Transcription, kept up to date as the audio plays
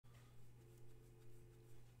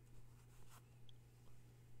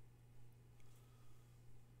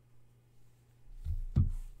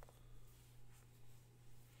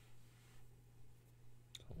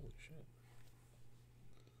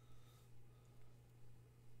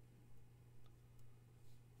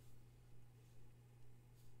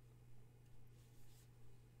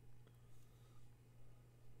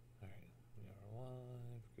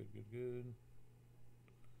Good.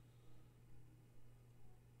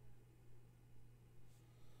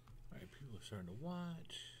 All right, people are starting to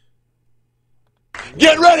watch.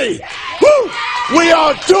 Get ready! Woo! We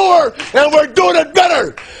are on tour, and we're doing it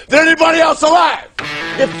better than anybody else alive.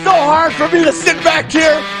 It's so hard for me to sit back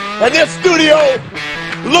here in this studio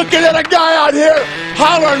looking at a guy out here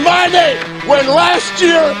hollering my name when last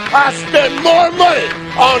year I spent more money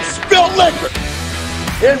on spilled liquor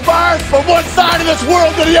in bars from one side of this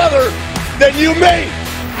world to the other than you made.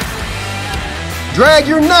 Drag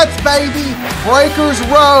your nuts, baby. Breakers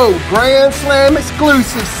Road, Grand Slam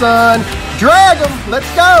exclusive, son. Drag them. Let's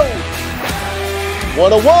go.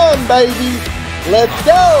 101, baby. Let's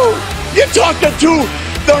go. You're talking to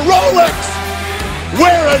the Rolex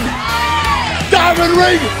wearing, diamond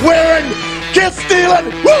ring wearing, kiss stealing,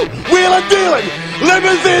 woo, wheeling dealing,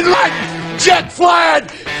 limousine riding, jet flying,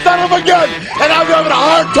 son of a gun, and I'm having a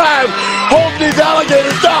hard time holding these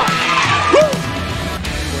alligators down. Woo!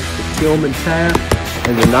 The Tillman Tap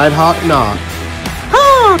and the Nighthawk Knock.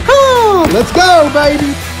 Let's go,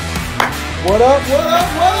 baby. What up,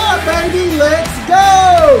 baby? Let's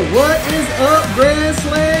go. What is up, Grand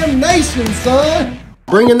Slam Nation, son?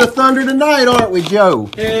 Bringing the thunder tonight, aren't we, Joe?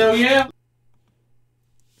 Hell yeah.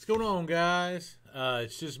 What's going on, guys?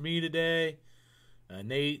 It's just me today.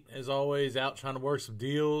 Nate, as always, out trying to work some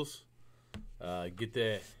deals. Get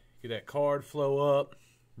that card flow up.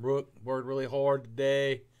 Rook worked really hard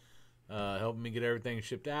today, helping me get everything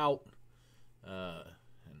shipped out. And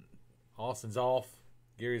Austin's off.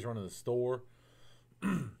 Gary's running the store.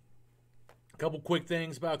 A couple quick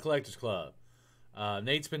things about Collectors Club.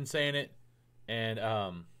 Nate's been saying it, and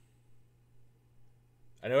I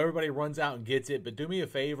know everybody runs out and gets it, but do me a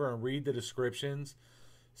favor and read the descriptions.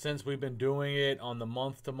 Since we've been doing it on the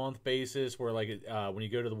month-to-month basis, where like when you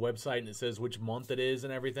go to the website and it says which month it is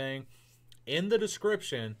and everything, in the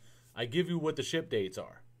description, I give you what the ship dates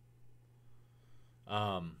are.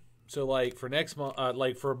 So like for next month,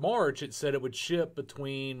 like for March, it said it would ship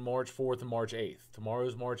between March 4th and March 8th.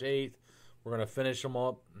 Tomorrow's March 8th. We're going to finish them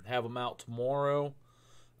up and have them out tomorrow.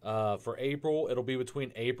 For April, it'll be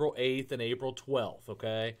between April 8th and April 12th,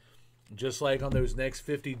 okay? Just like on those next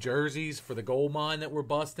 50 jerseys for the gold mine that we're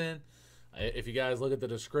busting. If you guys look at the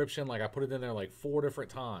description, like I put it in there like 4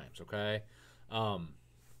 different times, okay? I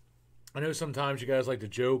know sometimes you guys like to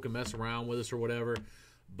joke and mess around with us or whatever,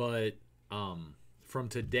 but from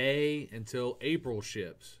today until April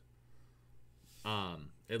ships,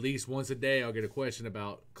 at least once a day I'll get a question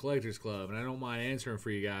about Collectors Club, and I don't mind answering for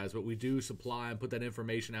you guys, but we do supply and put that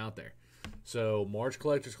information out there. So March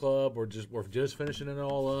Collectors Club, we're just finishing it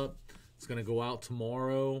all up. It's gonna go out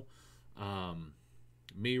tomorrow.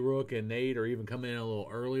 Me, Rook, and Nate are even coming in a little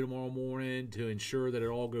early tomorrow morning to ensure that it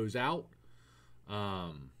all goes out.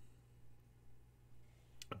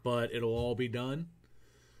 But it'll all be done.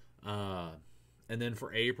 And then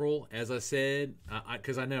for April, as I said,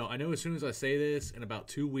 because I know as soon as I say this, in about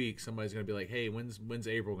 2 weeks, somebody's going to be like, hey, when's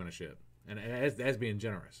April going to ship? And that's being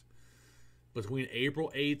generous. Between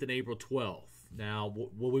April 8th and April 12th. Now,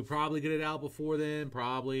 will we probably get it out before then?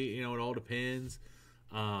 Probably. You know, it all depends.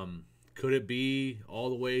 Could it be all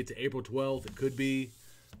the way to April 12th? It could be.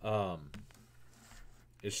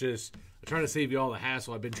 It's just, I'm trying to save you all the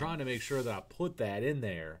hassle. I've been trying to make sure that I put that in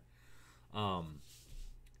there.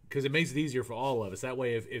 Because it makes it easier for all of us. That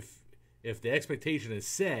way, if the expectation is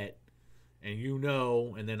set, and you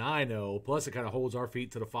know, and then I know, plus it kind of holds our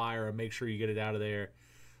feet to the fire and make sure you get it out of there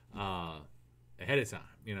ahead of time,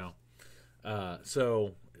 you know.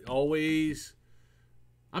 So always,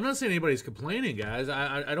 I'm not saying anybody's complaining, guys.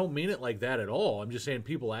 I don't mean it like that at all. I'm just saying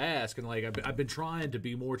people ask, and like I've been trying to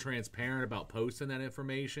be more transparent about posting that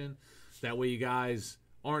information. That way, you guys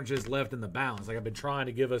aren't just left in the balance. Like I've been trying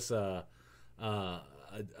to give us a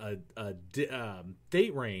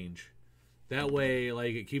date range. That way,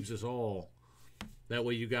 like, it keeps us all. That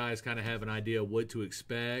way, you guys kind of have an idea of what to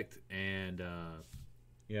expect. And,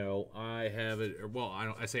 you know, I have it. Well,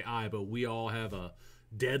 I say I, but we all have a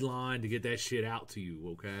deadline to get that shit out to you,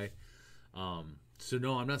 okay? So,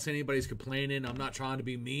 no, I'm not saying anybody's complaining. I'm not trying to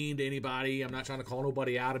be mean to anybody. I'm not trying to call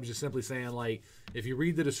nobody out. I'm just simply saying, like, if you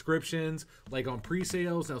read the descriptions, like on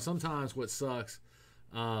pre-sales, now sometimes what sucks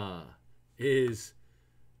is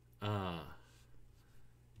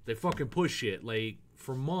they fucking push shit. Like,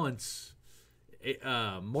 for months,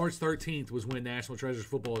 March 13th was when National Treasures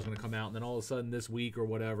football is going to come out, and then all of a sudden this week or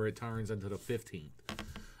whatever, it turns into the 15th.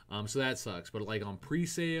 So that sucks. But, like, on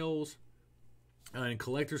pre-sales and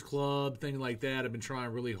Collectors Club, things like that, I've been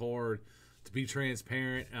trying really hard to be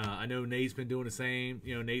transparent. I know Nate's been doing the same.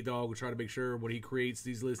 You know, Nate Dogg will try to make sure when he creates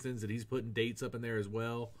these listings that he's putting dates up in there as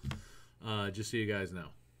well, just so you guys know.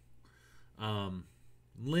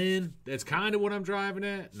 Lynn, that's kind of what I'm driving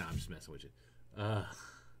at. No, I'm just messing with you.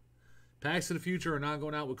 Packs of the Future are not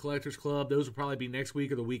going out with Collectors Club. Those will probably be next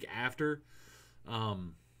week or the week after.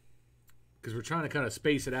 Because we're trying to kind of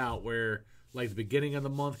space it out where, like, the beginning of the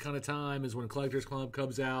month kind of time is when Collectors Club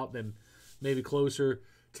comes out. Then maybe closer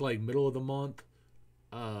to, like, middle of the month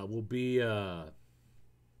will be where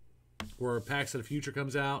Packs of the Future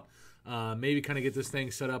comes out. Maybe kind of get this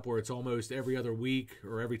thing set up where it's almost every other week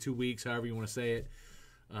or every 2 weeks, however you want to say it.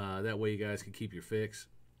 That way you guys can keep your fix.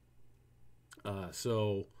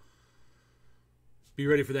 So be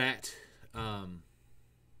ready for that.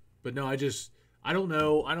 But no, I don't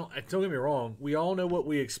know. Don't get me wrong. We all know what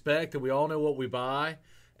we expect and we all know what we buy.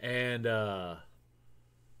 And,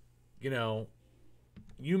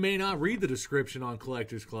 you may not read the description on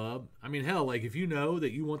Collectors Club. I mean, hell, like if you know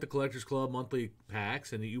that you want the Collectors Club monthly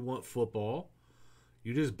packs and that you want football,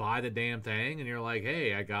 you just buy the damn thing and you're like,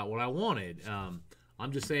 hey, I got what I wanted. I'm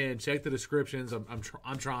just saying, check the descriptions. I'm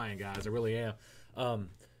trying, guys. I really am.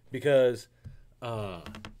 Because I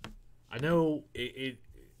know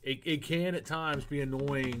it can at times be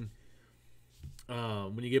annoying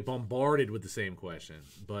when you get bombarded with the same question.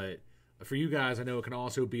 But for you guys, I know it can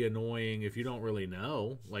also be annoying if you don't really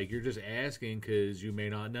know. Like, you're just asking because you may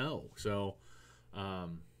not know. So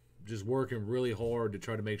just working really hard to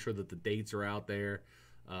try to make sure that the dates are out there.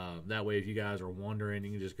 That way, if you guys are wondering,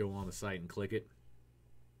 you can just go on the site and click it.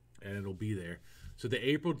 And it'll be there. So the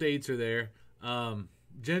April dates are there.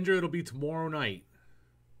 Ginger, it'll be tomorrow night.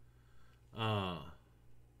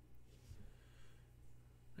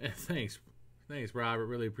 Thanks, Robert.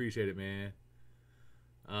 Really appreciate it, man.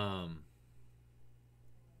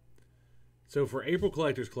 So for April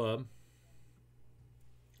Collectors Club,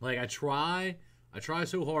 like I try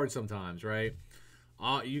so hard sometimes, right?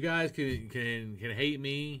 You guys can hate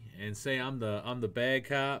me and say I'm the bad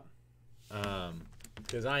cop.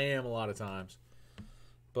 Because I am a lot of times.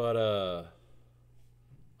 But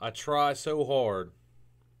I try so hard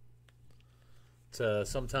to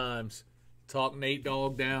sometimes talk Nate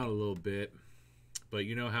Dogg down a little bit. But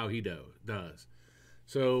you know how he does.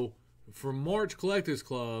 So for March Collectors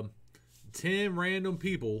Club, 10 random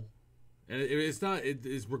people, and it's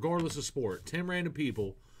regardless of sport, 10 random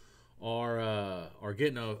people are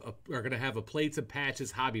getting are going to have a Plates and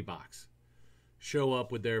Patches hobby box show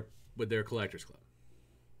up with their Collectors Club.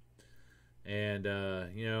 And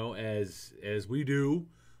as we do,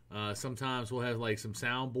 sometimes we'll have like some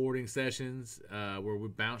soundboarding sessions where we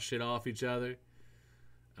bounce shit off each other.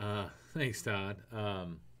 Thanks, Todd.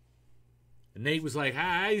 And Nate was like,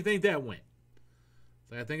 how do you think that went?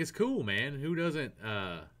 It's like, I think it's cool, man. Who doesn't?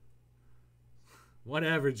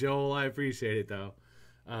 Whatever, Joel. I appreciate it, though.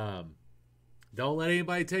 Don't let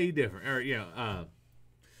anybody tell you different.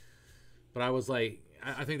 But I was like,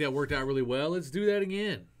 I think that worked out really well. Let's do that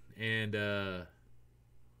again. And,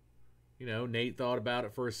 Nate thought about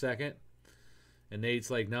it for a second. And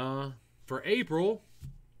Nate's like, nah. For April,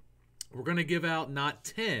 we're going to give out not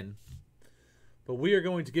 10, but we are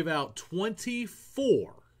going to give out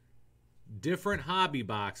 24 different hobby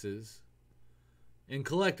boxes in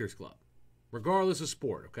Collectors Club, regardless of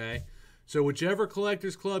sport, okay? So whichever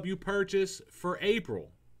Collectors Club you purchase for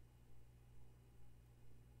April,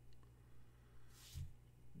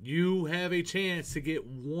 you have a chance to get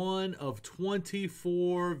one of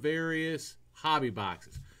 24 various hobby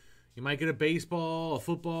boxes. You might get a baseball, a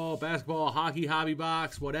football, a basketball, a hockey hobby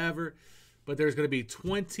box, whatever. But there's going to be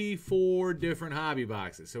 24 different hobby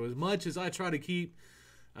boxes. So as much as I try to keep,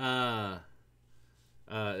 as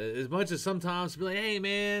much as sometimes be like, hey,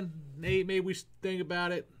 man, Nate, maybe we should think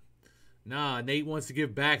about it. Nah, Nate wants to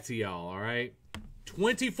give back to y'all, all right?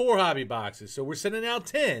 24 hobby boxes. So we're sending out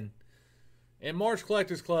 10. And March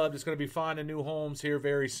Collectors Club is going to be finding new homes here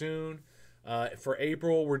very soon. For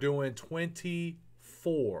April, we're doing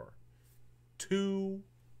 24.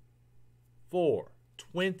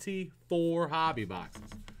 24 hobby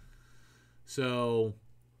boxes. So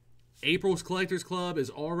April's Collectors Club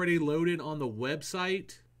is already loaded on the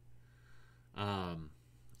website.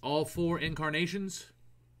 All 4 incarnations.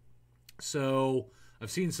 So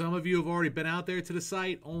I've seen some of you have already been out there to the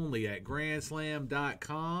site only at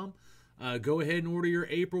grandslam.com. Go ahead and order your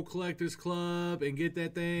April Collectors Club and get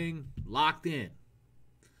that thing locked in.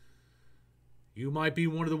 You might be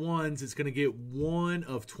one of the ones that's going to get one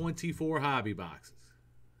of 24 hobby boxes.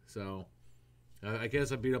 So, I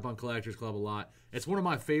guess I beat up on Collectors Club a lot. It's one of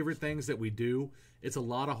my favorite things that we do. It's a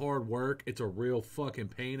lot of hard work. It's a real fucking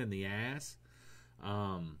pain in the ass.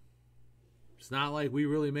 It's not like we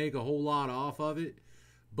really make a whole lot off of it.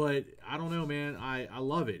 But I don't know, man. I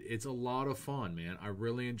love it. It's a lot of fun, man. I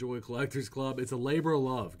really enjoy Collectors Club. It's a labor of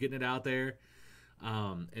love, getting it out there,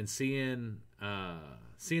 and seeing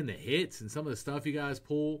the hits and some of the stuff you guys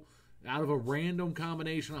pull out of a random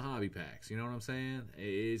combination of hobby packs. You know what I'm saying?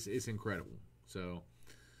 It's incredible. So,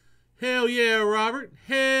 hell yeah, Robert.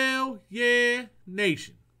 Hell yeah,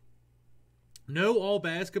 nation. No all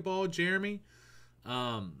basketball, Jeremy.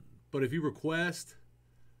 But if you request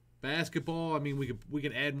basketball, I mean, we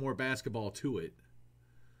can add more basketball to it.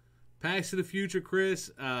 Packs to the future, Chris.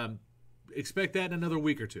 Expect that in another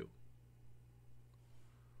week or two.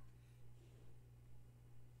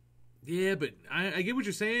 Yeah, but I get what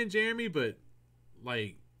you're saying, Jeremy, but,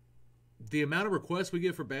 like, the amount of requests we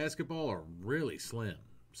get for basketball are really slim.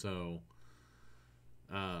 So,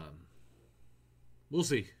 we'll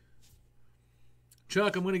see.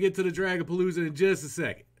 Chuck, I'm going to get to the Dragapalooza in just a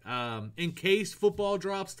second. In case football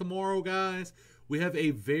drops tomorrow, guys, we have a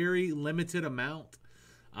very limited amount.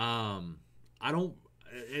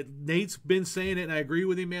 Nate's been saying it, and I agree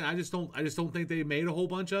with him, man. I just don't think they made a whole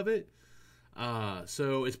bunch of it.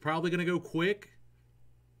 So it's probably going to go quick.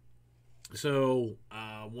 So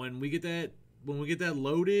when we get that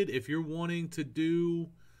loaded, if you're wanting to do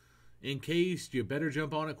in case, you better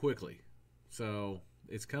jump on it quickly. So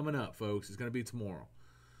it's coming up, folks. It's going to be tomorrow.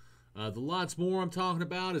 The lots more I'm talking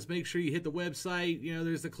about is make sure you hit the website. You know,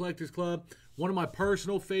 there's the Collectors Club. One of my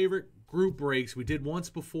personal favorite group breaks we did once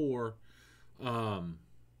before. And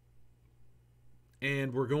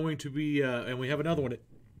we're going to be, and we have another one.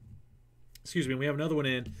 Excuse me, we have another one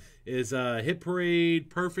in, is Hit Parade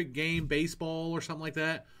Perfect Game Baseball or something like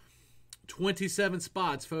that. 27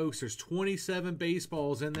 spots, folks. There's 27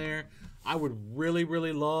 baseballs in there. I would really,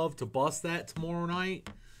 really love to bust that tomorrow night.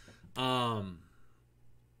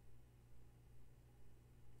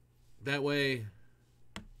 That way,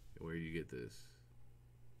 where do you get this?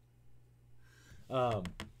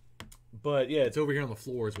 But yeah, it's over here on the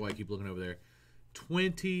floor is why I keep looking over there.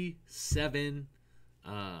 27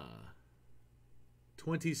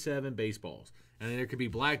 baseballs. And there could be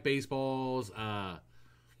black baseballs.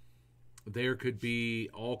 There could be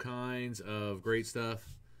all kinds of great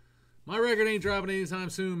stuff. My record ain't dropping anytime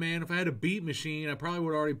soon, man. If I had a beat machine, I probably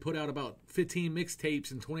would have already put out about 15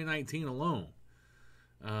 mixtapes in 2019 alone.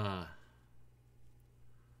 I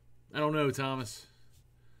don't know, Thomas.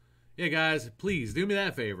 Yeah, guys, please do me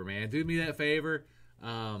that favor, man. Do me that favor.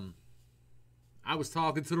 I was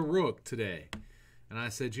talking to the Rook today, and I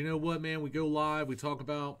said, you know what, man? We go live. We talk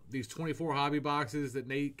about these 24 hobby boxes that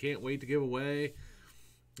Nate can't wait to give away.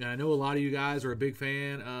 And I know a lot of you guys are a big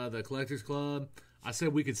fan of the Collectors Club. I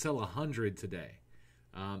said we could sell 100 today.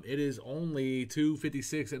 It is only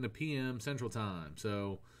 2:56 in the p.m. Central Time.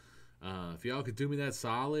 So if y'all could do me that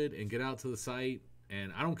solid and get out to the site,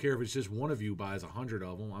 and I don't care if it's just one of you buys 100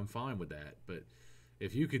 of them, I'm fine with that. But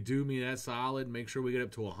if you could do me that solid, make sure we get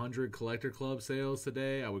up to 100 Collector Club sales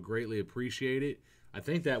today, I would greatly appreciate it. I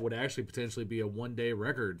think that would actually potentially be a one-day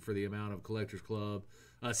record for the amount of Collectors Club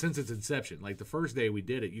since its inception. Like the first day we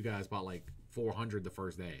did it, you guys bought like 400 the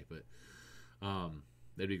first day, but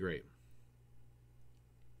that'd be great.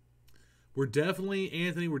 We're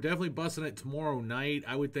definitely busting it tomorrow night.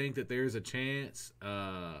 I would think that there's a chance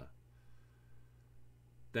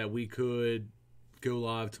that we could go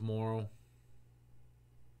live tomorrow.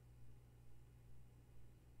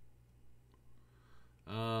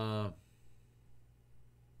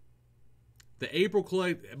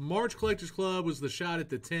 The March Collectors Club was the shot at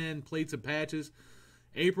the 10 plates and patches.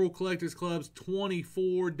 April Collectors Club's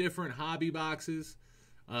 24 different hobby boxes.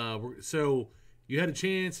 So you had a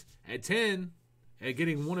chance at 10 at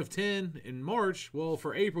getting 1 of 10 in March. Well,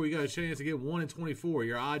 for April, you got a chance to get 1 in 24.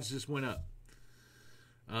 Your odds just went up.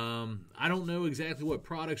 I don't know exactly what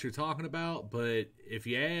products you're talking about, but if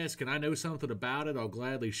you ask and I know something about it, I'll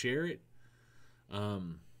gladly share it.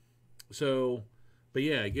 But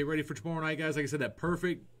yeah, get ready for tomorrow night, guys. Like I said, that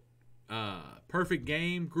perfect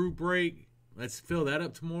game group break. Let's fill that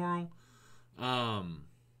up tomorrow.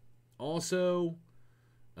 Also,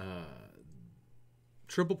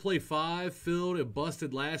 Triple Play 5 filled and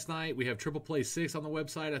busted last night. We have Triple Play 6 on the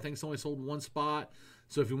website. I think it's only sold one spot.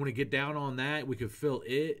 So if you want to get down on that, we could fill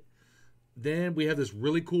it. Then we have this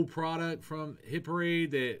really cool product from Hit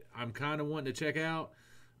Parade that I'm kind of wanting to check out.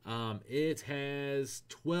 It has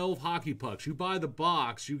 12 hockey pucks. You buy the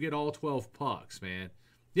box, you get all 12 pucks, man.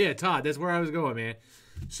 Yeah, Todd, that's where I was going, man.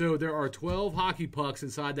 So there are 12 hockey pucks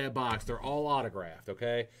inside that box. They're all autographed,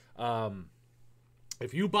 okay?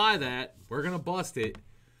 If you buy that, we're going to bust it.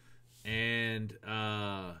 And,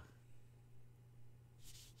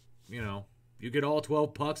 you get all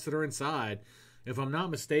 12 pucks that are inside. If I'm not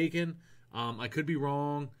mistaken, I could be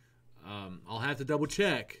wrong. I'll have to double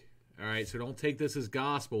check. All right, so don't take this as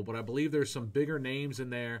gospel, but I believe there's some bigger names in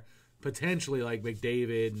there, potentially like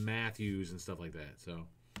McDavid, Matthews, and stuff like that. So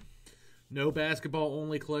no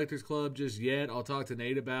basketball-only collectors club just yet. I'll talk to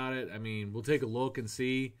Nate about it. I mean, we'll take a look and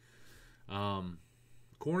see.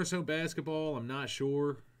 Cornerstone basketball, I'm not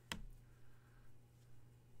sure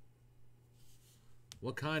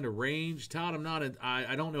what kind of range. Todd,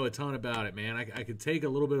 I don't know a ton about it, man. I could take a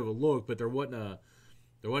little bit of a look, but there wasn't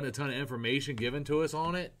a ton of information given to us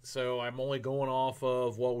on it, so I'm only going off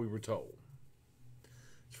of what we were told.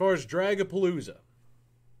 As far as Dragapalooza,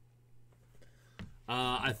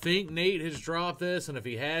 I think Nate has dropped this, and if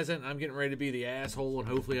he hasn't, I'm getting ready to be the asshole, and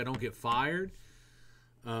hopefully I don't get fired.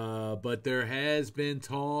 But there has been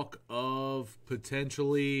talk of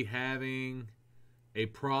potentially having a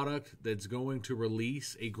product that's going to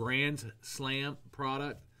release, a Grand Slam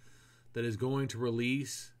product that is going to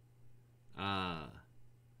release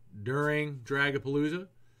during Dragapalooza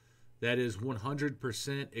that is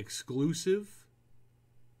 100% exclusive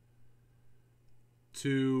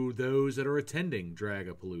to those that are attending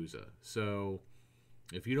Dragapalooza. So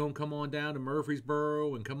if you don't come on down to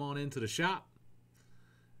Murfreesboro and come on into the shop,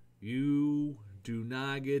 you do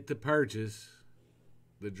not get to purchase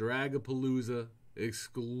the Dragapalooza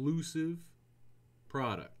exclusive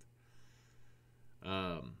product.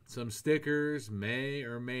 Some stickers may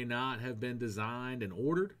or may not have been designed and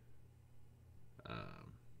ordered.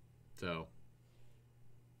 So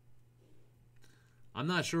I'm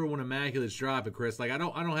not sure when Immaculate's dropping, Chris. Like I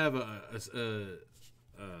don't have a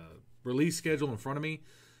release schedule in front of me.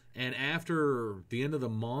 And after the end of the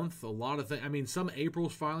month, a lot of things. I mean, some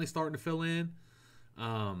April's finally starting to fill in.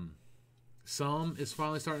 Some is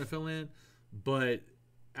finally starting to fill in. But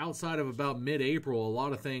outside of about mid-April, a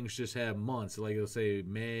lot of things just have months. Like it'll say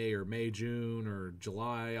May or May, June or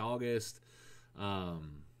July, August.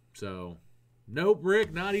 So, nope,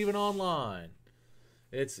 Rick, not even online.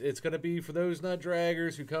 It's going to be for those nut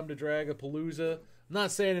draggers who come to Dragapalooza. I'm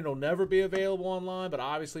not saying it'll never be available online, but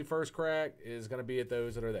obviously first crack is going to be at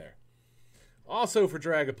those that are there. Also for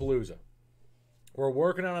Dragapalooza, we're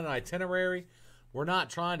working on an itinerary. We're not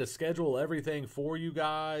trying to schedule everything for you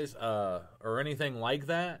guys or anything like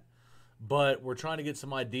that, but we're trying to get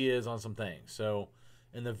some ideas on some things. So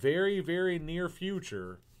in the very, very near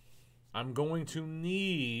future, I'm going to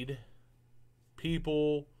need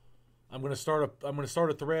people. I'm going to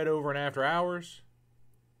start a thread over in After Hours.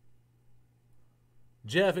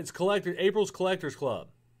 Jeff, it's April's Collectors Club.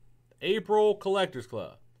 April Collectors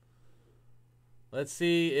Club. Let's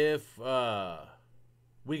see if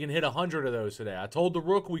we can hit 100 of those today. I told the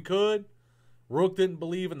Rook we could. Rook didn't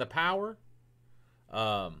believe in the power.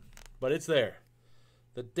 But it's there.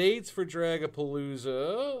 The dates for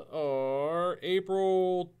Dragapalooza are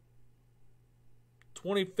April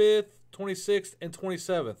 25th, 26th, and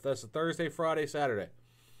 27th. That's a Thursday, Friday, Saturday.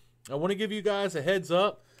 I want to give you guys a heads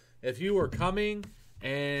up. If you are coming...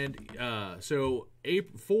 And so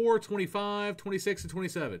April 4, 25, 26, and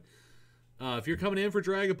 27. If you're coming in for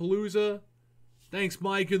Dragapalooza, thanks,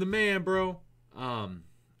 Mike. You're the man, bro. And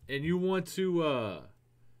you want to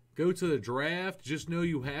go to the draft, just know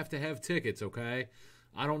you have to have tickets, okay?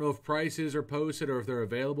 I don't know if prices are posted or if they're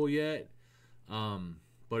available yet.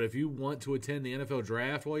 But if you want to attend the NFL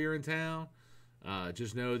draft while you're in town,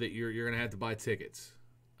 just know that you're going to have to buy tickets.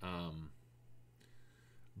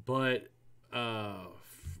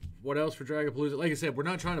 What else for Dragapalooza? Like I said, we're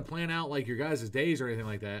not trying to plan out like your guys' days or anything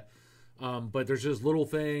like that. But there's just little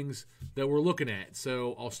things that we're looking at.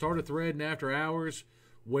 So I'll start a thread in After Hours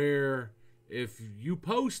where if you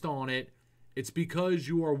post on it, it's because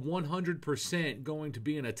you are 100% going to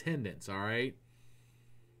be in attendance, all right?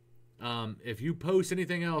 If you post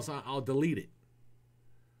anything else, I'll delete it.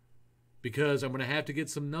 Because I'm going to have to get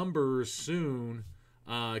some numbers soon.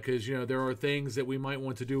 Because, there are things that we might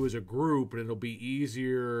want to do as a group, and it'll be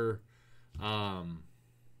easier.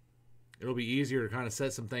 It'll be easier to kind of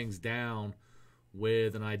set some things down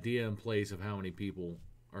with an idea in place of how many people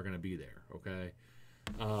are going to be there, okay?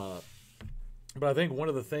 But I think one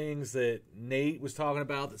of the things that Nate was talking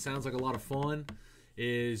about that sounds like a lot of fun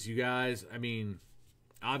is you guys,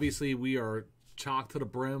 obviously we are chock to the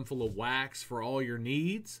brim full of wax for all your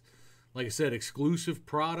needs. Like I said, exclusive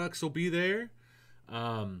products will be there.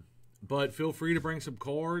 But feel free to bring some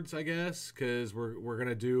cards, I guess, because we're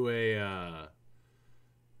gonna do a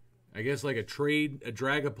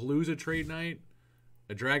Dragapalooza trade night,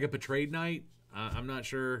 a Dragapa trade night. I'm not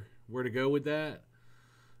sure where to go with that.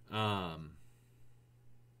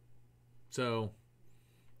 So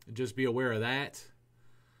just be aware of that.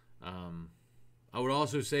 I would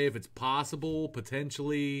also say if it's possible,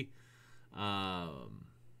 potentially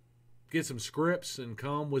Get some scripts and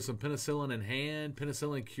come with some penicillin in hand.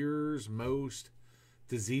 Penicillin cures most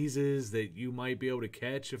diseases that you might be able to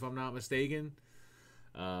catch, if I'm not mistaken.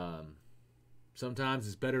 Sometimes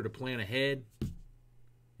it's better to plan ahead.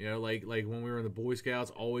 You know, like when we were in the Boy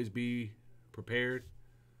Scouts, always be prepared.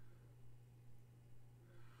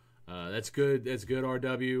 That's good. That's good,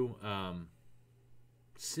 RW.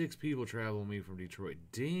 6 people travel with me from Detroit.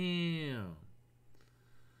 Damn.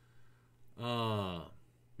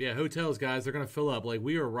 Yeah, hotels, guys, they're going to fill up. Like,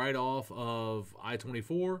 we are right off of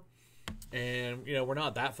I-24. And, you know, we're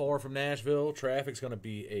not that far from Nashville. Traffic's going to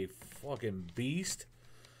be a fucking beast.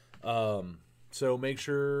 So make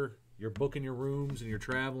sure you're booking your rooms and you're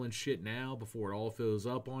traveling shit now before it all fills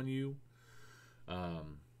up on you.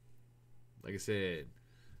 Like I said,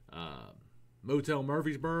 Motel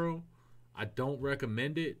Murfreesboro, I don't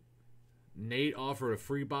recommend it. Nate offered a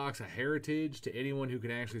free box of Heritage to anyone who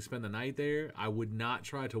can actually spend the night there. I would not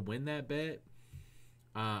try to win that bet.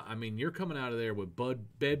 I mean, you're coming out of there with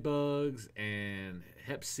bed bugs and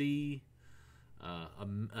Hep C,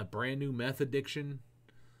 a brand new meth addiction.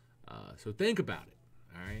 So think about it,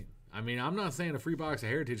 all right? I mean, I'm not saying a free box of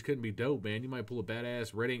Heritage couldn't be dope, man. You might pull a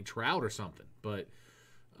badass red ink trout or something. But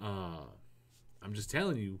I'm just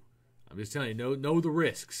telling you, know the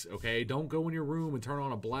risks, okay? Don't go in your room and turn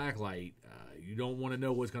on a black light. You don't want to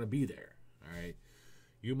know what's going to be there, all right?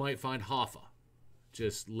 You might find Hoffa.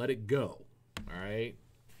 Just let it go, all right?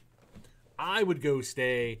 I would go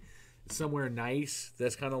stay somewhere nice.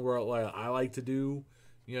 That's kind of where I like to do.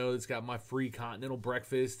 You know, it's got my free continental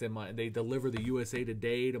breakfast, and they deliver the USA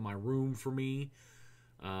Today to my room for me.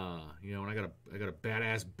 You know, and I got a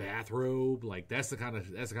badass bathrobe. Like that's the kind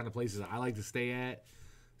of places I like to stay at.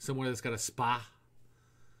 Somewhere that's got a spa.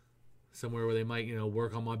 Somewhere where they might, you know,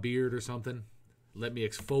 work on my beard or something. Let me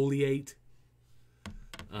exfoliate.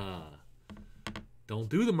 Don't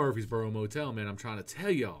do the Murfreesboro Motel, man. I'm trying to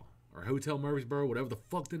tell y'all. Or Hotel Murfreesboro, whatever the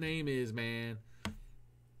fuck the name is, man.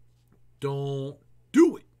 Don't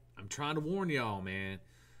do it. I'm trying to warn y'all, man.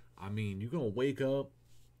 I mean, you're going to wake up.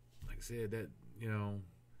 Like I said, that, you know,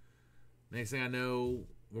 next thing I know,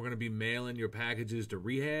 we're going to be mailing your packages to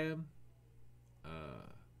rehab.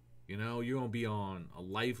 You know, you're going to be on a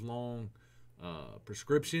lifelong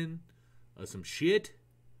prescription of some shit.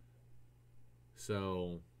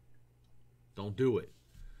 So, don't do it.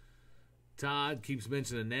 Todd keeps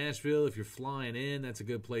mentioning Nashville. If you're flying in, that's a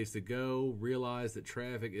good place to go. Realize that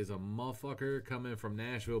traffic is a motherfucker coming from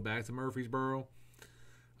Nashville back to Murfreesboro.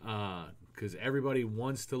 Because everybody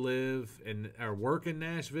wants to live or work in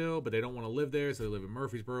Nashville, but they don't want to live there, so they live in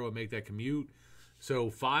Murfreesboro and make that commute.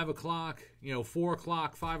 So 5 o'clock, you know, 4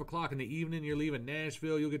 o'clock, 5 o'clock in the evening, you're leaving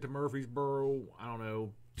Nashville. You'll get to Murfreesboro, I don't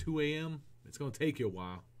know, 2 a.m. It's going to take you a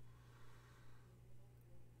while.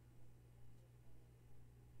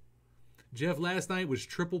 Jeff, last night was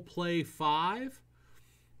Triple Play 5.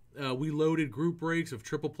 We loaded group breaks of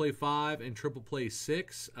Triple Play 5 and Triple Play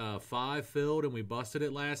 6. 5 filled, and we busted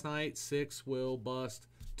it last night. 6 will bust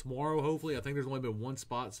tomorrow, hopefully. I think there's only been 1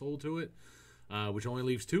 spot sold to it, which only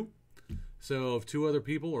leaves 2. So if 2 other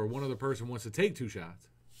people or 1 other person wants to take 2 shots,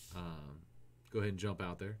 go ahead and jump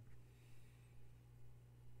out there.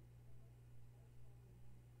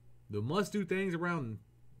 The must-do things around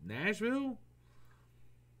Nashville?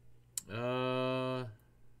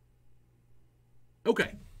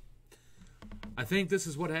 Okay. I think this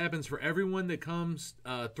is what happens for everyone that comes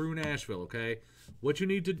through Nashville, okay? What you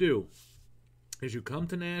need to do is you come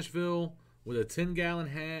to Nashville with a 10-gallon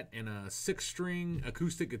hat and a 6-string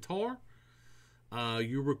acoustic guitar.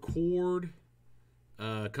 You record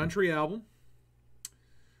a country album.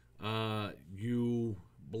 You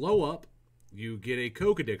blow up. You get a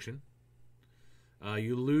coke addiction.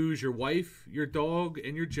 You lose your wife, your dog,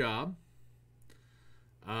 and your job.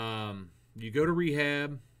 You go to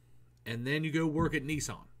rehab, and then you go work at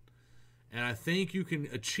Nissan. And I think you can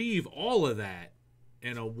achieve all of that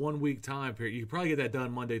in a 1-week time period. You can probably get that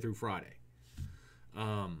done Monday through Friday.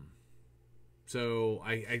 So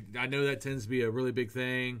I know that tends to be a really big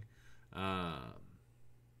thing that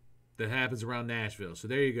happens around Nashville. So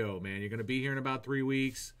there you go, man. You're going to be here in about 3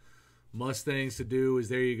 weeks. Must things to do is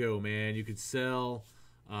there you go, man. You could sell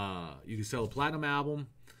a platinum album,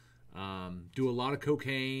 do a lot of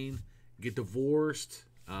cocaine, get divorced,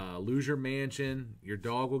 lose your mansion, your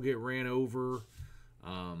dog will get ran over.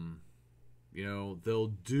 You know, they'll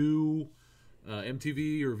do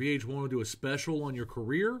MTV or VH1 will do a special on your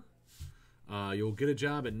career. You'll get a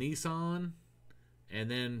job at Nissan,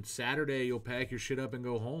 and then Saturday you'll pack your shit up and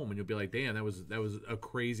go home, and you'll be like, damn, that was a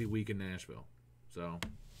crazy week in Nashville. So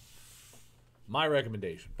my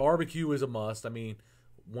recommendation, barbecue is a must. I mean,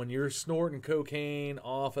 when you're snorting cocaine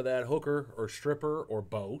off of that hooker or stripper or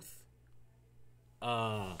both,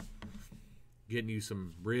 getting you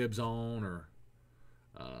some ribs on or,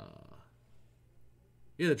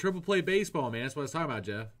 yeah, the triple play baseball, man. That's what I was talking about,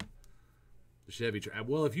 Jeff. The Chevy.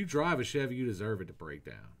 Well, if you drive a Chevy, you deserve it to break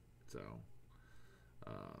down. So,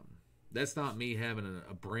 that's not me having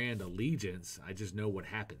a brand allegiance. I just know what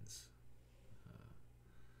happens.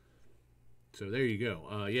 So there you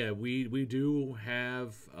go. Yeah, we do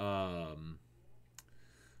have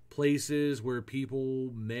places where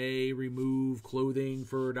people may remove clothing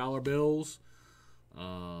for dollar bills.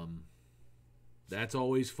 That's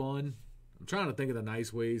always fun. I'm trying to think of the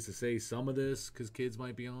nice ways to say some of this because kids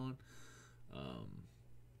might be on.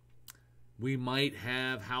 We might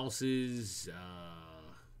have houses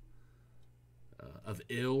of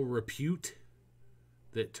ill repute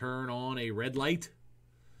that turn on a red light.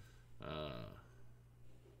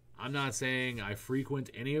 I'm not saying I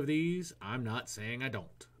frequent any of these. I'm not saying I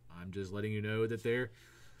don't. I'm just letting you know that there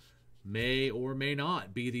may or may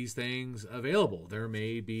not be these things available. There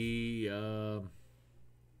may be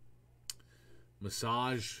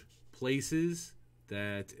massage places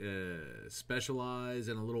that specialize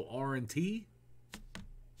in a little R&T.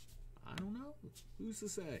 I don't know. Who's to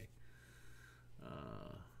say?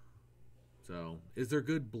 So, is there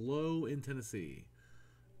good blow in Tennessee?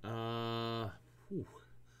 The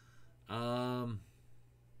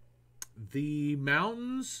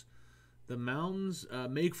mountains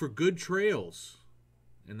make for good trails,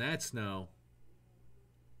 and that snow.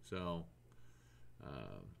 So,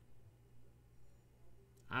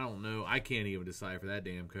 I don't know. I can't even decipher that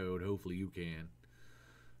damn code. Hopefully you can.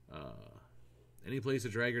 Any place to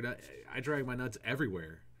drag your nuts. I drag my nuts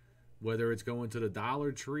everywhere. Whether it's going to the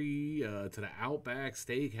Dollar Tree, to the Outback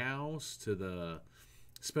Steakhouse, to the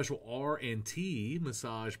special R&T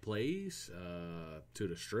massage place, to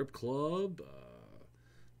the strip club,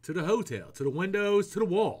 to the hotel, to the windows, to the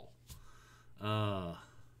wall. I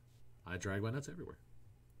drag my nuts everywhere.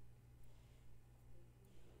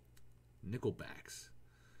 Nickelbacks.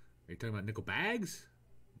 Are you talking about nickel bags?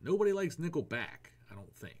 Nobody likes Nickelback, I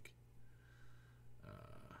don't think.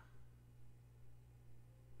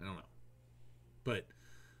 I don't know. But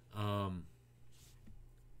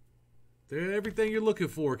everything you're looking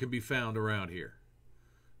for can be found around here.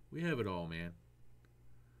 We have it all, man.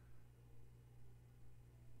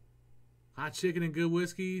 Hot chicken and good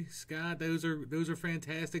whiskey, Scott, those are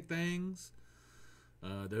fantastic things.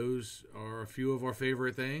 Those are a few of our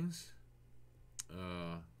favorite things.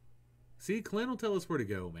 See, Clint will tell us where to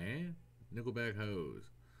go, man. Nickelback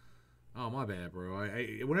hose. Oh, my bad, bro.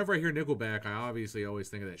 Whenever I hear Nickelback, I obviously always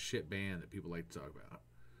think of that shit band that people like to talk about.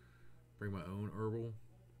 Bring my own herbal.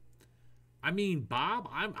 I mean, Bob,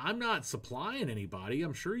 I'm not supplying anybody.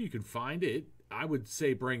 I'm sure you can find it. I would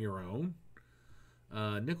say bring your own.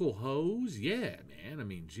 Nickel hose, yeah, man. I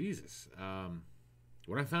mean, Jesus.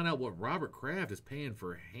 When I found out what Robert Kraft is paying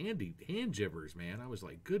for hand jibbers, man, I was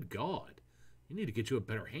like, good God. You need to get you a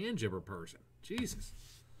better hand jibber person. Jesus.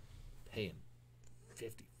 Paying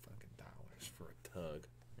 $50 for a tug.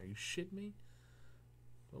 Are you shitting me?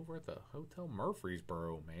 Over at the Hotel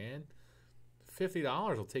Murfreesboro, man.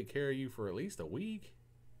 $50 will take care of you for at least a week.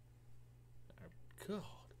 God.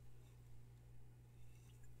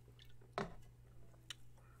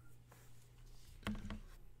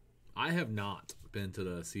 I have not been to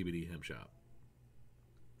the CBD hemp shop.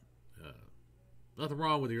 Nothing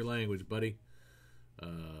wrong with your language, buddy.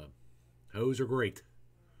 Hoes are great.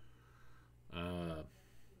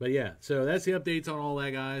 But yeah, so that's the updates on all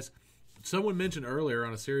that, guys. Someone mentioned earlier,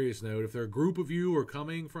 on a serious note, if there are a group of you who are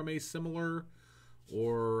coming from a similar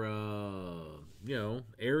or,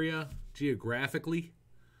 area geographically,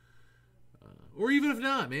 or even if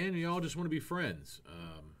not, man, you all just want to be friends,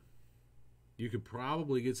 you could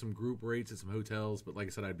probably get some group rates at some hotels, but like I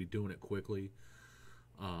said, I'd be doing it quickly.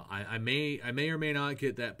 I may or may not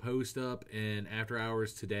get that post up in after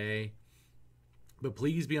hours today, but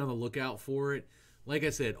please be on the lookout for it. Like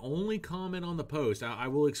I said, only comment on the post. I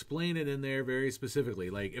will explain it in there very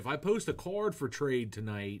specifically. Like, if I post a card for trade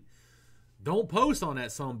tonight, don't post on that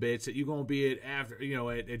sumbitch that you're going to be at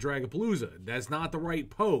Dragapalooza. That's not the right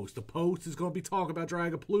post. The post is going to be talking about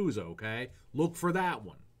Dragapalooza, okay? Look for that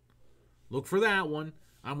one.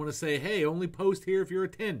 I'm going to say, hey, only post here if you're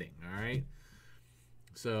attending, all right?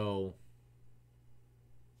 So,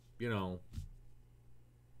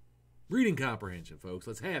 reading comprehension, folks.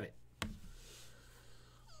 Let's have it.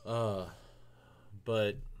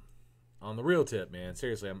 But on the real tip, man,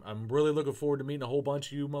 seriously, I'm really looking forward to meeting a whole bunch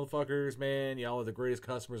of you motherfuckers, man. Y'all are the greatest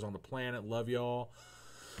customers on the planet. Love y'all.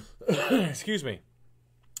 Excuse me.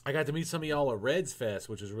 I got to meet some of y'all at Reds Fest,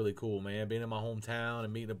 which was really cool, man. Being in my hometown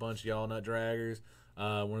and meeting a bunch of y'all nut draggers. When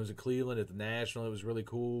I was in Cleveland at the National, it was really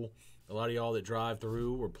cool. A lot of y'all that drive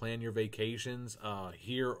through or plan your vacations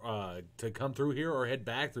here to come through here or head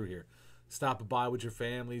back through here. Stopping by with your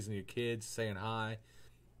families and your kids, saying hi.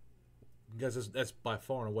 You guys, that's by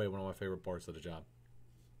far and away one of my favorite parts of the job.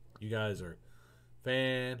 You guys are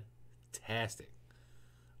fantastic.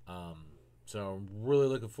 So I'm really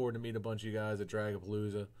looking forward to meeting a bunch of you guys at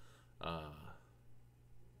Dragapalooza.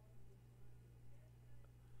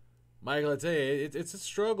 Michael, I tell you, it's a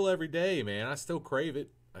struggle every day, man. I still crave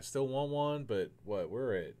it. I still want one, but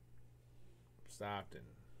we're at stopped in,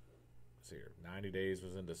 let's see here, 90 days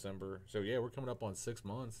was in December. So yeah, we're coming up on 6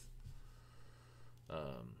 months.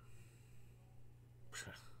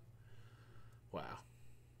 Wow.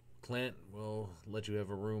 Clint will let you have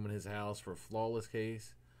a room in his house for a flawless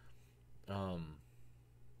case.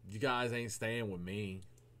 You guys ain't staying with me.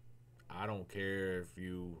 I don't care if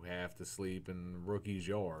you have to sleep in Rookie's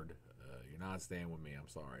yard. You're not staying with me. I'm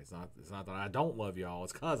sorry. It's not that I don't love y'all.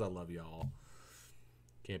 It's because I love y'all.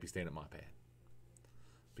 Can't be staying at my pad.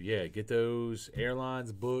 But yeah, get those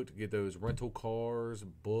airlines booked. Get those rental cars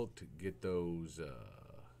booked. Get those.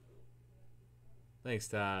 Thanks,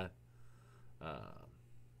 Ty.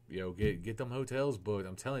 Get them hotels booked.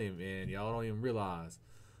 I'm telling you, man. Y'all don't even realize.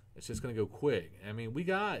 It's just gonna go quick. I mean, we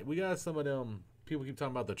got some of them. People keep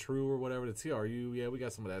talking about the True or whatever, the TRU. Yeah, we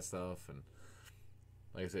got some of that stuff, and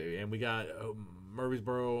like I said, and we got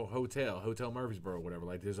Murfreesboro Hotel Murfreesboro, whatever.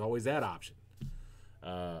 Like, there's always that option.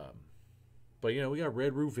 But we got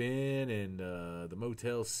Red Roof Inn and the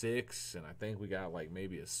Motel 6, and I think we got like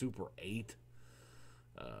maybe a Super 8.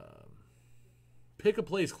 Pick a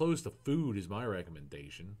place close to food is my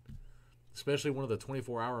recommendation, especially one of the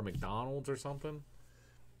 24-hour McDonald's or something.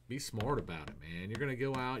 Be smart about it, man. You're going to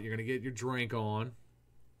go out. You're going to get your drink on,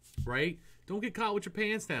 right? Don't get caught with your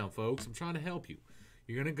pants down, folks. I'm trying to help you.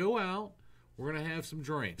 You're going to go out. We're going to have some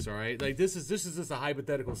drinks, all right? Like, this is just a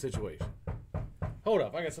hypothetical situation. Hold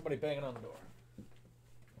up. I got somebody banging on the door.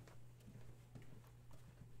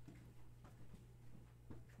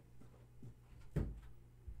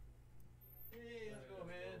 Hey, let's go,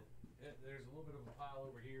 man. There's a little bit of a pile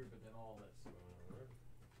over here, but then all this.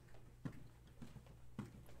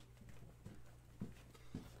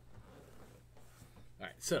 All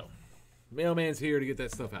right, so mailman's here to get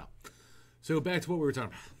that stuff out. So back to what we were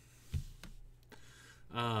talking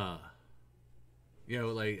about.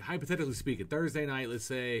 Like hypothetically speaking, Thursday night, let's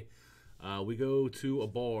say we go to a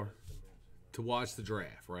bar to watch the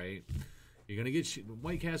draft, right? You're gonna get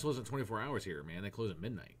White Castle isn't 24 hours here, man. They close at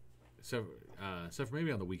midnight, except for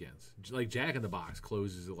maybe on the weekends. Like Jack in the Box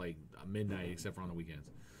closes at like midnight, except for on the weekends.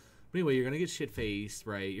 But anyway, you're gonna get shit faced,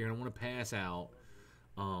 right? You're gonna want to pass out.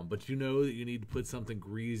 But you know that you need to put something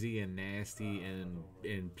greasy and nasty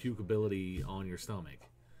and pukeability on your stomach.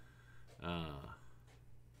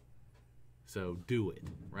 So do it,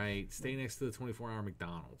 right? Stay next to the 24-hour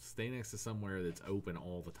McDonald's. Stay next to somewhere that's open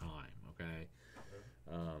all the time, okay?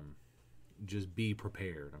 Just be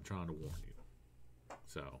prepared. I'm trying to warn you.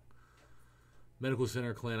 So, Medical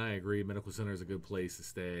Center, Clint, I agree. Medical Center is a good place to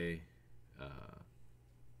stay.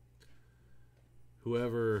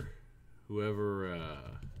 Whoever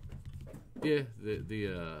the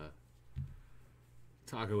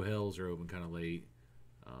Taco Hells are open kind of late.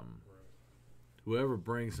 Whoever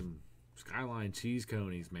brings some Skyline cheese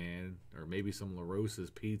conies, man, or maybe some La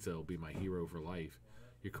Rosa's pizza will be my hero for life.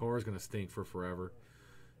 Your car is going to stink for forever,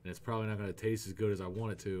 and it's probably not going to taste as good as I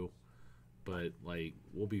want it to, but, like,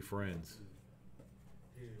 we'll be friends.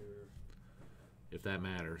 If that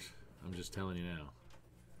matters. I'm just telling you now.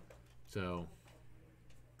 So,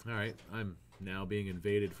 all right, I'm now being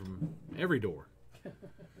invaded from every door.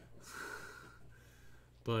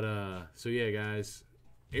 But, so yeah, guys,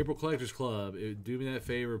 April Collectors Club, do me that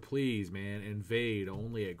favor, please, man. Invade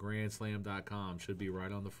only at grandslam.com. Should be right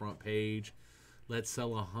on the front page. Let's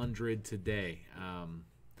sell 100 today.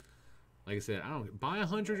 Like I said, buy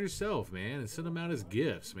 100 yourself, man, and send them out as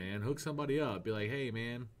gifts, man. Hook somebody up. Be like, hey,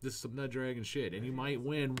 man, this is some Nut Dragon shit. And you might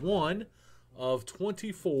win one of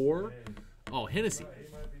 24. Oh, Hennessy.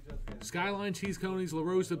 Skyline cheese conies, La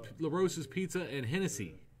Rosa's pizza, and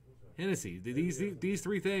Hennessy. These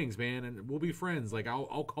three things, man, and we'll be friends. Like,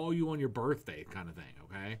 I'll call you on your birthday kind of thing,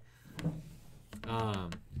 okay?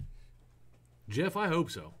 Jeff, I hope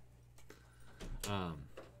so.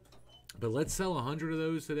 But let's sell 100 of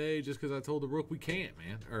those today just because I told the Rook we can't,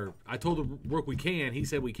 man. Or I told the Rook we can. He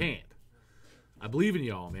said we can't. I believe in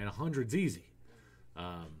y'all, man. 100's easy.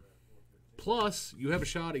 Plus, you have a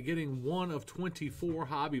shot at getting one of 24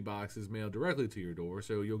 hobby boxes mailed directly to your door.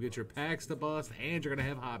 So you'll get your packs to bust, and you're going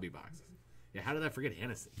to have hobby boxes. Yeah, how did I forget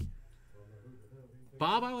Hennessy?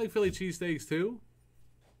 Bob, I like Philly cheesesteaks too.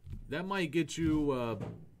 That might get you a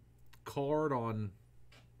card on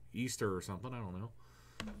Easter or something. I don't know.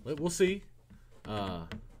 We'll see. Yeah,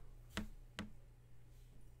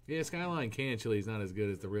 Skyline canned chili is not as good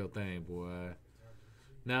as the real thing, boy.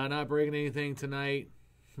 No, not breaking anything tonight.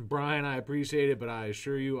 Brian, I appreciate it, but I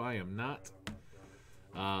assure you I am not.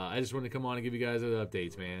 I just wanted to come on and give you guys those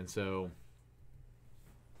updates, man. So,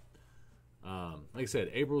 like I said,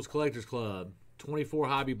 April's Collectors Club, 24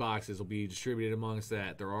 hobby boxes will be distributed amongst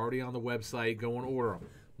that. They're already on the website. Go and order them.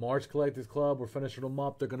 March Collectors Club, we're finishing them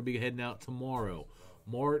up. They're going to be heading out tomorrow.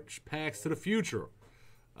 March Packs to the Future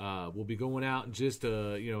will be going out in just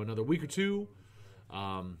another week or two.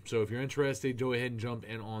 So if you're interested, go ahead and jump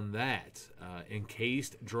in on that.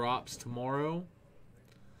 Encased drops tomorrow.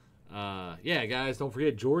 Yeah, guys, don't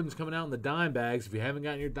forget Jordan's coming out in the dime bags. If you haven't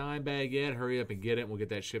gotten your dime bag yet, hurry up and get it. We'll get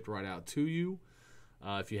that shipped right out to you.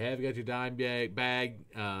 If you have got your dime bag,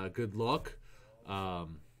 good luck. Chances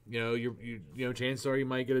are you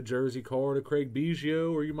might get a jersey card of Craig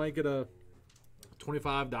Biggio, or you might get a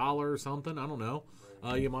 $25 or something. I don't know.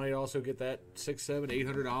 You might also get that $600,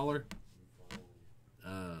 $700,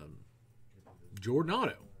 $800 Jordan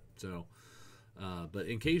Auto. So, but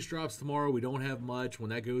in case drops tomorrow, we don't have much. When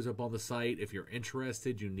that goes up on the site, if you're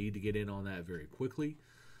interested, you need to get in on that very quickly.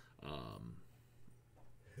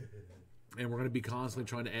 And we're going to be constantly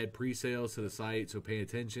trying to add pre-sales to the site, so pay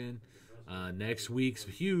attention. Next week's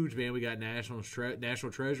huge, man. We got National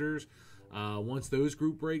Treasures. Once those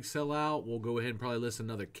group breaks sell out, we'll go ahead and probably list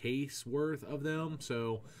another case worth of them.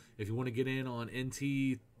 So if you want to get in on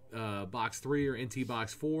NT Box 3 or NT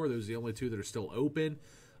Box 4, those are the only two that are still open.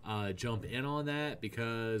 Jump in on that,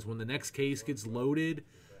 because when the next case gets loaded,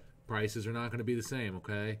 prices are not going to be the same,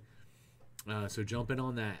 okay? So jump in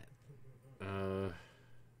on that.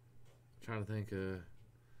 Trying to think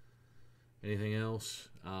anything else.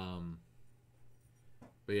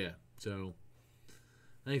 But yeah, so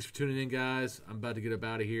thanks for tuning in, guys. I'm about to get up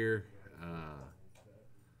out of here.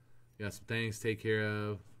 Got some things to take care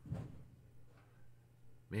of.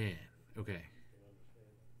 Man, okay.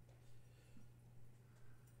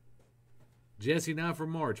 Jesse, not for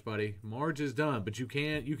March, buddy. March is done, but you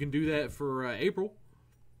can do that for April.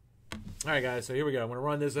 All right, guys. So here we go. I'm gonna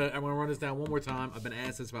run this down one more time. I've been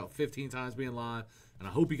asked this about 15 times being live, and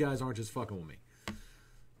I hope you guys aren't just fucking with me.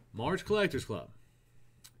 March Collectors Club.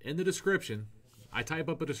 In the description, I type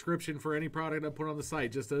up a description for any product I put on the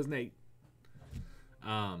site, just as Nate.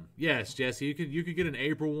 Yes, Jesse, you could get an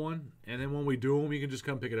April one, and then when we do them, you can just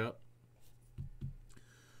come pick it up.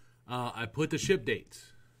 I put the ship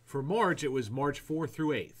dates. For March, it was March 4th through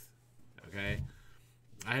 8th. Okay?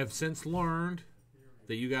 I have since learned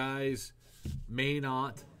that you guys may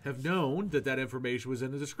not have known that information was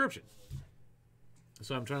in the description.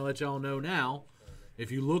 So I'm trying to let y'all know now.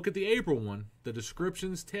 If you look at the April one, the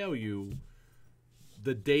descriptions tell you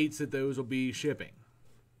the dates that those will be shipping.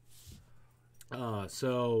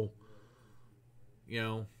 So,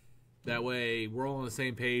 that way we're all on the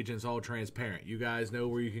same page and it's all transparent. You guys know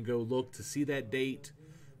where you can go look to see that date,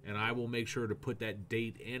 and I will make sure to put that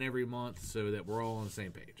date in every month so that we're all on the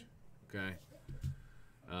same page. Okay?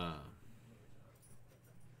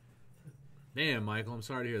 Damn, Michael, I'm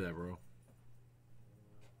sorry to hear that, bro.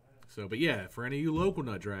 So, but yeah, for any of you local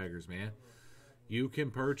nut draggers, man, you can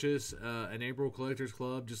purchase an April Collectors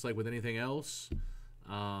Club just like with anything else,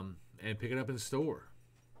 and pick it up in store.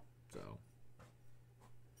 So,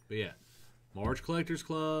 but yeah, March Collectors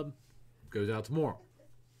Club goes out tomorrow.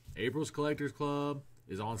 April's Collectors Club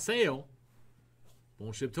is on sale.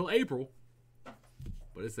 Won't ship till April,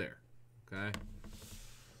 but it's there. Okay.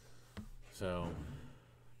 So,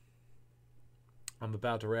 I'm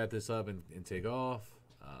about to wrap this up and take off.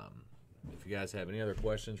 If you guys have any other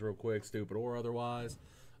questions real quick, stupid or otherwise,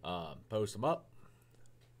 post them up.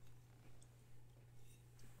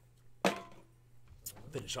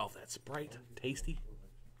 Finish off that Sprite. Tasty.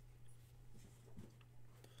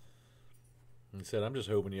 Like I said, I'm just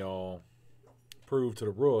hoping y'all prove to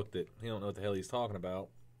the Rook that he don't know what the hell he's talking about.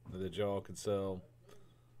 That y'all could sell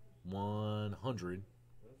 100.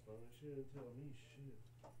 That's fine. She didn't tell me shit.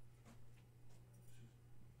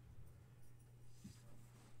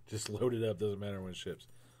 Just load it up. Doesn't matter when it ships.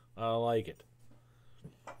 I like it.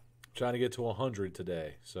 I'm trying to get to 100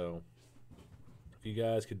 today. So if you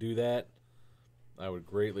guys could do that, I would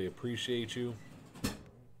greatly appreciate you.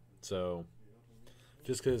 So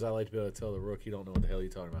just because I like to be able to tell the Rook he don't know what the hell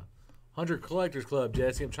he's talking about. 100 Collectors Club,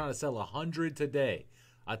 Jesse. I'm trying to sell 100 today.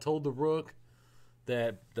 I told the Rook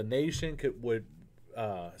that the nation would,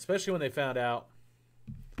 especially when they found out.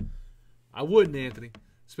 I wouldn't, Anthony.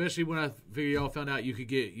 Especially when I figure y'all found out you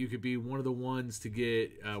could be one of the ones to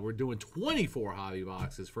get. We're doing 24 hobby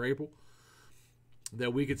boxes for April.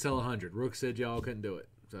 That we could sell 100. Rook said y'all couldn't do it.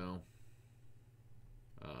 So,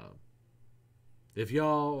 if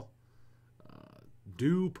y'all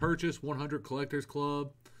do purchase 100 Collectors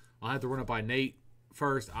Club, I'll have to run it by Nate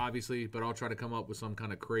first, obviously, but I'll try to come up with some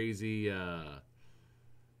kind of crazy ass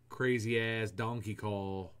donkey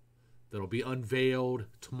call that'll be unveiled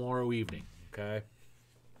tomorrow evening. Okay.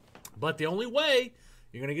 But the only way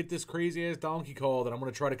you're going to get this crazy-ass donkey call that I'm going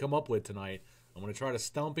to try to come up with tonight, I'm going to try to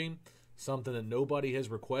stump him, something that nobody has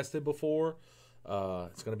requested before.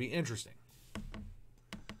 It's going to be interesting.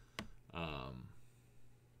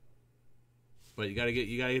 But you got to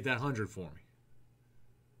get that 100 for me.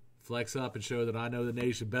 Flex up and show that I know the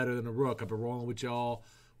nation better than the Rook. I've been rolling with y'all,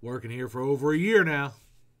 working here for over a year now.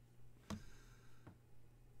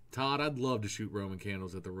 Todd, I'd love to shoot Roman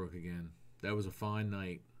candles at the Rook again. That was a fine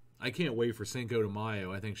night. I can't wait for Cinco de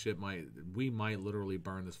Mayo. I think we might literally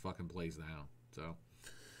burn this fucking place down. So,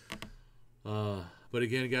 but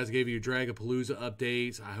again, guys, I gave you your Dragapalooza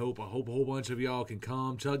updates. I hope a whole bunch of y'all can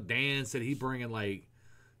come. Chuck Dan said he bringing like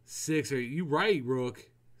 6. Are you right,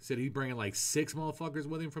 Rook? Said he bringing like 6 motherfuckers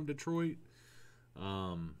with him from Detroit.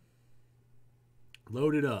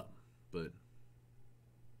 Loaded up, but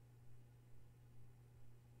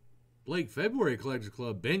Blake, February Collectors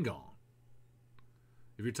Club been gone.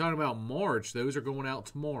 If you're talking about March, those are going out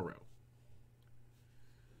tomorrow.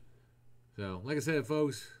 So, like I said,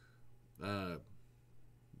 folks,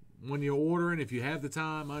 when you're ordering, if you have the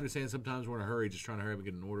time, I understand sometimes we're in a hurry, just trying to hurry up and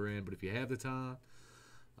get an order in. But if you have the time,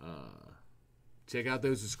 check out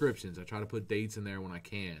those descriptions. I try to put dates in there when I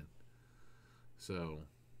can. So,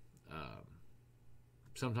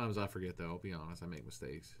 sometimes I forget, though. I'll be honest. I make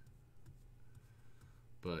mistakes.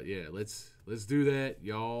 But yeah, let's do that.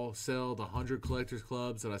 Y'all sell the 100 Collectors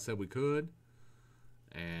Clubs that I said we could.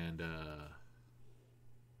 And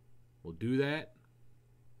we'll do that.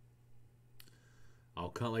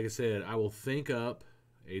 Like I said, I will think up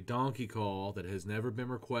a donkey call that has never been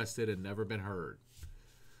requested and never been heard.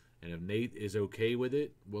 And if Nate is okay with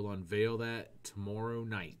it, we'll unveil that tomorrow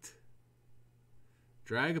night.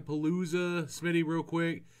 Dragapalooza, Smitty, real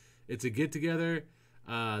quick. It's a get-together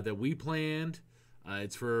that we planned.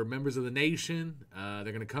 It's for members of the nation. They're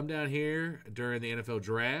going to come down here during the NFL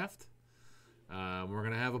draft. We're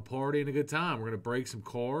going to have a party and a good time. We're going to break some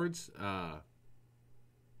cards.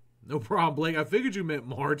 No problem, Blake. I figured you meant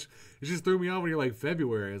March. It just threw me off when you're like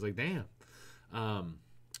February. I was like, damn.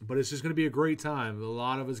 But it's just going to be a great time. A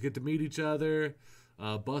lot of us get to meet each other,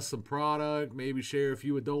 bust some product, maybe share a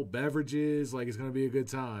few adult beverages. Like, it's going to be a good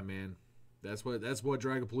time, man. That's what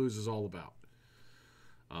Dragapalooza is all about.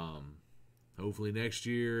 Hopefully next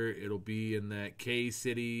year it'll be in that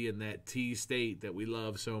K-City and that T-State that we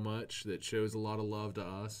love so much, that shows a lot of love to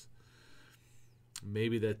us.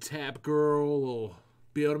 Maybe the Tap Girl will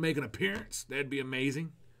be able to make an appearance. That'd be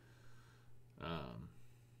amazing.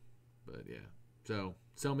 But yeah. So,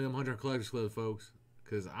 sell me them 100 Collectors Club, folks.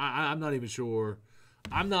 Because I'm not even sure.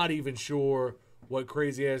 I'm not even sure what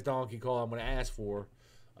crazy-ass donkey call I'm going to ask for.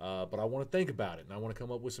 But I want to think about it. And I want to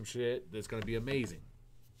come up with some shit that's going to be amazing.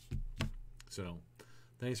 So,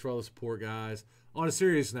 thanks for all the support, guys. On a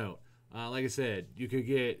serious note, like I said, you could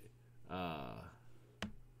get GoPro.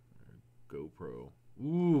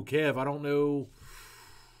 Ooh, Kev, I don't know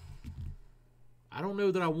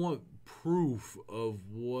that I want proof of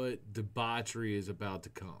what debauchery is about to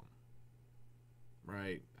come.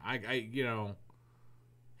 Right? I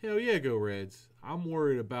hell yeah, go Reds. I'm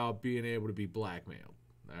worried about being able to be blackmailed.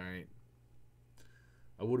 All right?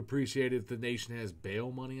 I would appreciate it if the nation has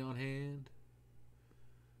bail money on hand.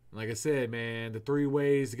 Like I said, man, the 3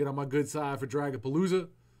 ways to get on my good side for Dragapalooza: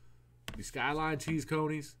 the Skyline Cheese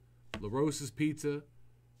Conies, La Rosa's Pizza,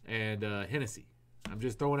 and Hennessy. I'm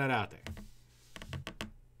just throwing that out there.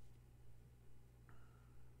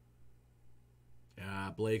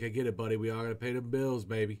 Blake, I get it, buddy. We all got to pay them bills,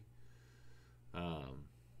 baby. I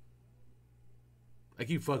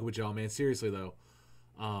keep fucking with y'all, man. Seriously, though.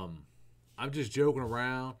 I'm just joking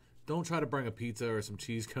around. Don't try to bring a pizza or some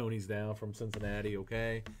cheese conies down from Cincinnati,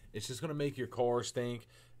 okay? It's just going to make your car stink.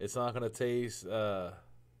 It's not going to taste...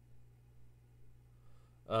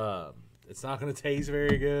 it's not going to taste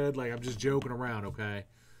very good. Like, I'm just joking around, okay?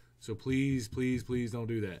 So please, please, please don't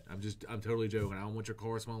do that. I'm totally joking. I don't want your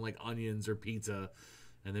car smelling like onions or pizza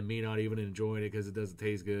and then me not even enjoying it because it doesn't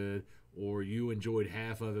taste good, or you enjoyed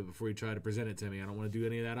half of it before you tried to present it to me. I don't want to do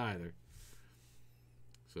any of that either.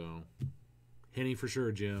 So, Henny for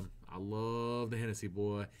sure, Jim. I love the Hennessy,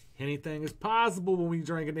 boy. Anything is possible when we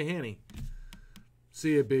drinking the Henny.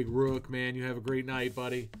 See ya, Big Rook, man. You have a great night,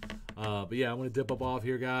 buddy. But yeah, I'm going to dip up off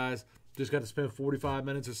here, guys. Just got to spend 45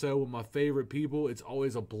 minutes or so with my favorite people. It's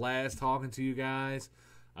always a blast talking to you guys.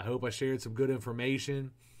 I hope I shared some good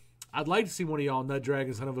information. I'd like to see one of y'all nut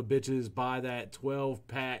dragon son of a bitches buy that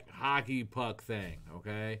 12-pack hockey puck thing,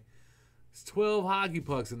 okay? It's 12 hockey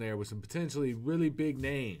pucks in there with some potentially really big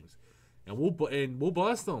names. And we'll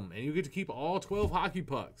bust them, and you get to keep all 12 hockey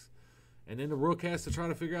pucks. And then the Rook has to try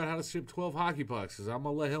to figure out how to ship 12 hockey pucks, because I'm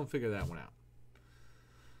going to let him figure that one out.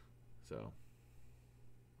 So,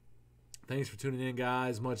 thanks for tuning in,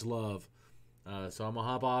 guys. Much love. So I'm going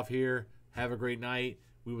to hop off here. Have a great night.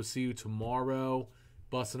 We will see you tomorrow,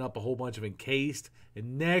 busting up a whole bunch of Encased.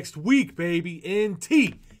 And next week, baby,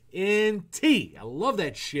 NT. NT. I love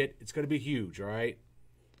that shit. It's going to be huge, all right?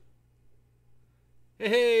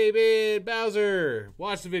 Hey, man, Bowser.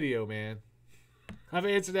 Watch the video, man. I've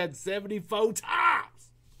answered that 74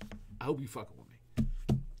 times. I hope you fucking with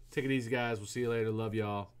me. Take it easy, guys. We'll see you later. Love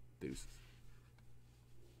y'all. Deuces.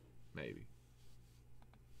 Maybe.